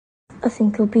I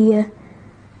think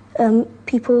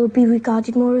people will be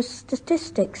regarded more as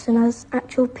statistics than as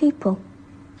actual people.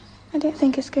 I don't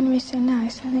think it's going to be so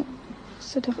nice. I think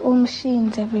sort of all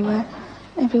machines everywhere,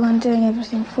 everyone doing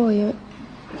everything for you.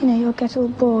 You know, you'll get all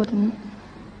bored, and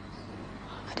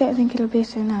I don't think it'll be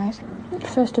so nice.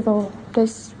 First of all,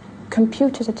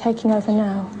 computers are taking over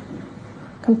now.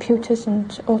 Computers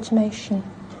and automation.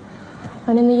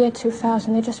 And in the year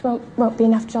 2000, there just won't be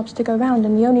enough jobs to go around,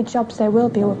 and the only jobs there will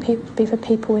be for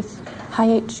people with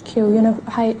high HQ,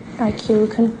 high IQ, who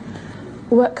can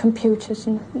work computers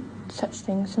and such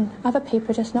things. And other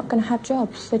people are just not going to have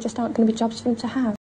jobs. There just aren't going to be jobs for them to have.